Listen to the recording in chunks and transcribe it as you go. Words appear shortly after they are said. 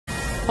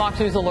Fox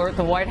News alert,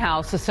 the White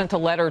House has sent a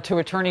letter to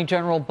Attorney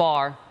General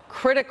Barr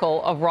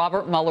critical of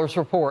Robert Mueller's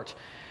report.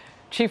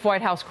 Chief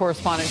White House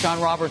correspondent John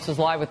Roberts is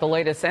live with the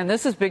latest. And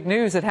this is big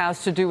news. It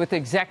has to do with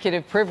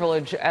executive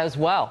privilege as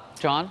well.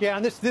 John? Yeah,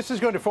 and this is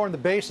going to form the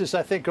basis,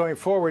 I think, going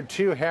forward,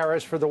 too,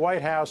 Harris, for the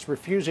White House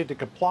refusing to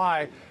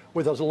comply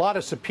with a lot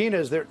of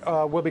subpoenas that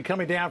will be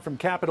coming down from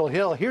Capitol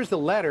Hill. Here's the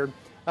letter.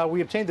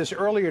 We obtained this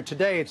earlier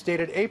today. It's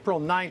dated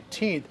April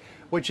 19th,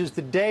 which is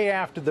the day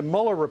after the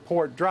Mueller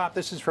report dropped.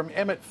 This is from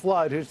Emmett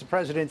Flood, who's the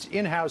president's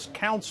in-house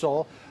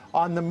counsel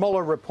on the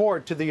Mueller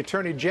report, to the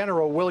Attorney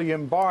General,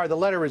 William Barr. The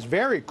letter is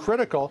very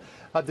critical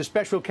of the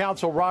special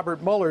counsel,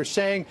 Robert Mueller,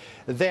 saying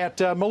that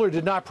Mueller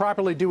did not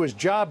properly do his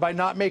job by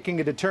not making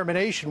a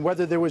determination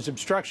whether there was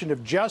obstruction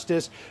of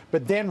justice,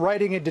 but then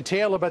writing in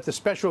detail about the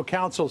special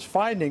counsel's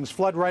findings.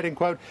 Flood writing,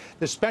 quote,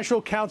 "The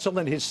special counsel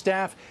and his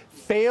staff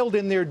failed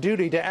in their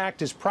duty to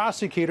act as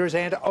prosecutors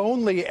and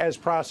only as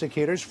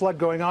prosecutors." Flood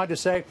going on to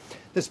say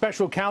the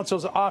special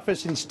counsel's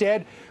office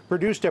instead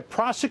produced a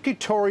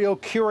prosecutorial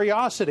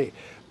curiosity,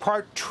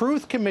 part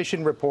Truth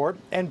Commission report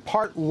and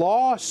part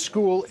law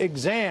school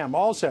exam.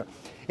 Also,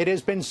 it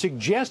has been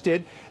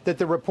suggested that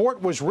the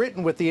report was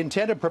written with the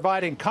intent of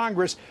providing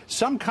Congress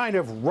some kind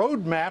of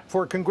roadmap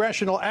for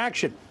congressional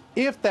action.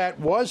 If that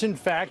was, in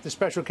fact, the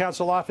special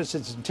counsel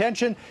office's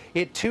intention,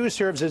 it too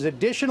serves as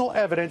additional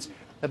evidence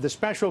of the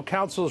special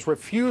counsel's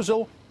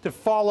refusal to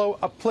follow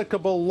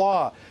applicable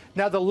law.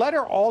 Now, the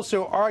letter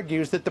also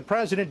argues that the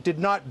president did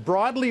not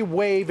broadly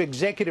waive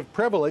executive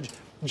privilege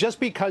just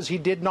because he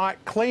did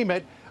not claim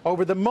it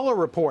over the Mueller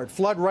report.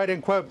 Flood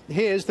writing, quote,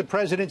 the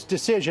president's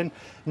decision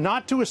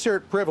not to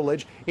assert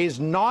privilege is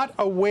not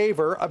a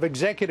waiver of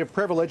executive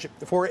privilege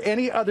for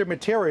any other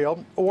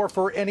material or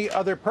for any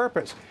other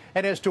purpose.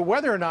 And as to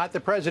whether or not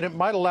the president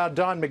might allow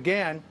Don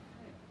McGahn,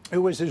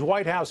 who was his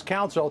White House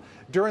counsel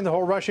during the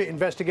whole Russia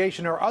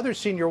investigation, or other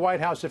senior White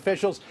House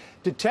officials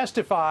to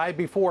testify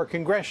before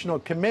congressional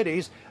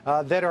committees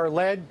that are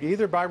led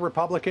either by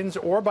Republicans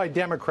or by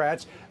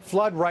Democrats.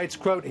 Flood writes,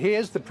 quote,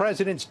 the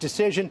president's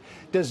decision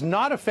does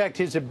not affect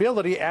his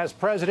ability as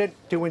president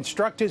to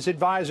instruct his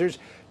advisors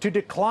to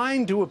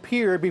decline to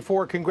appear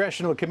before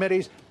congressional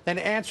committees and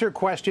answer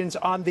questions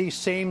on these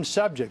same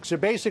subjects. So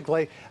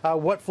basically,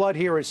 what Flood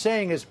here is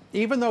saying is,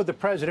 even though the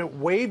president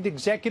waived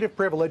executive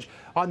privilege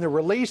on the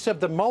release of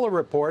the Mueller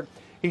report,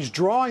 he's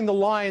drawing the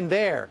line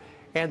there.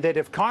 And that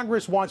if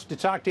Congress wants to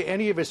talk to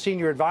any of his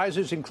senior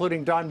advisors,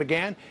 including Don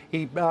McGahn,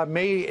 he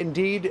may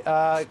indeed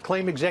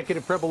claim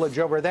executive privilege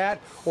over that,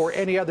 or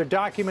any other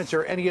documents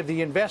or any of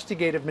the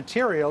investigative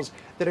materials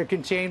that are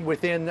contained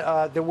within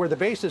were the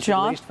basis,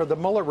 at least, for the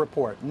Mueller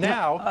report.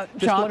 Now,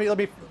 John, let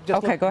me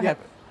okay, go ahead.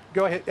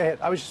 Go ahead.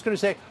 I was just going to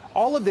say,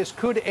 all of this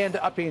could end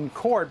up in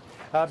court,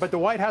 but the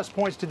White House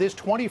points to this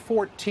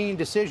 2014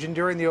 decision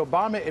during the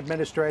Obama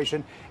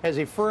administration as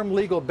a firm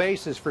legal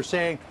basis for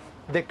saying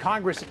that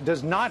Congress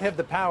does not have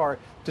the power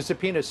to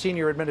subpoena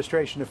senior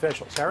administration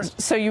officials. Harris?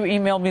 So you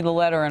emailed me the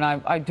letter, and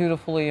I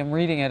dutifully am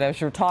reading it as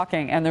you're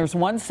talking. And there's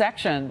one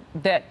section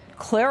that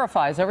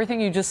clarifies everything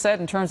you just said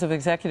in terms of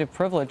executive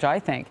privilege, I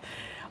think.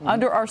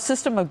 Under our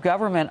system of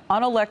government,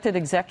 unelected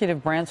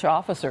executive branch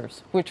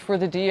officers, which for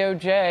the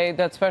DOJ,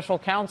 that special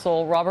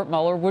counsel, Robert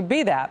Mueller, would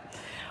be that.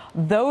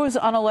 Those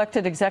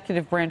unelected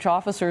executive branch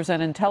officers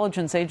and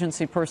intelligence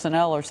agency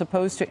personnel are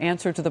supposed to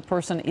answer to the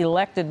person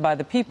elected by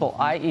the people,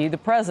 i.e. the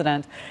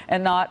president,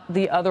 and not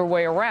the other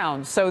way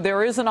around. So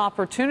there is an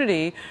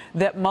opportunity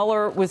that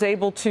Mueller was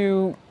able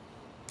to,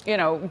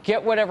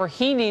 get whatever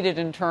he needed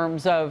in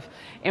terms of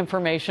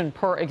information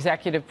per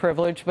executive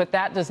privilege, but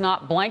that does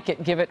not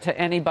blanket give it to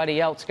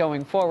anybody else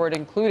going forward,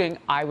 including,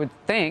 I would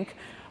think,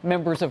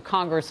 members of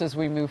Congress as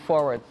we move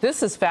forward.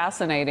 This is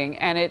fascinating,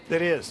 and it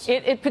is.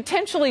 It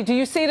potentially, do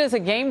you see it as a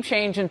game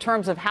change in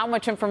terms of how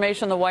much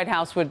information the White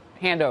House would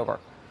hand over?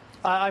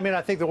 I mean,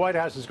 I think the White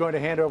House is going to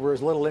hand over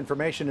as little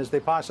information as they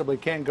possibly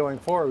can going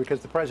forward, because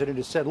the president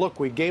has said, look,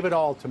 we gave it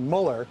all to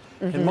Mueller.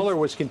 And Mueller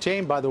was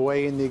contained, by the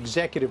way, in the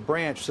executive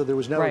branch, so there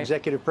was no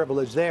executive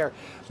privilege there.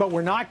 But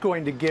we're not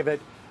going to give it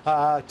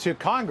to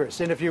Congress.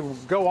 And if you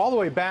go all the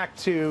way back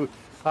to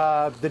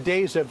the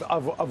days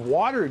of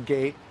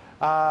Watergate,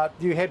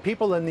 you had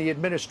people in the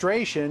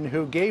administration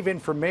who gave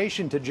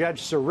information to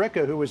Judge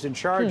Sirica, who was in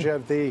charge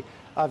of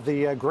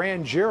the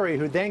grand jury,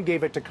 who then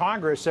gave it to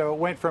Congress. So it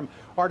went from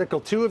Article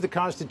 2 of the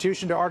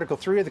Constitution to Article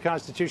 3 of the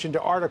Constitution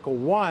to Article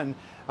 1.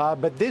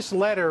 But this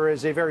letter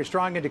is a very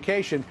strong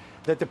indication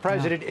that the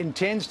president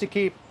intends to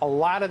keep a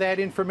lot of that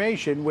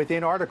information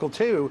within Article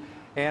 2,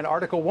 and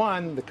Article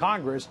 1, the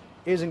Congress,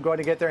 isn't going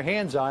to get their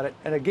hands on it.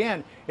 And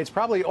again, it's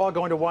probably all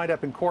going to wind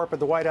up in court, but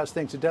the White House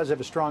thinks it does have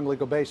a strong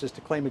legal basis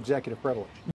to claim executive privilege.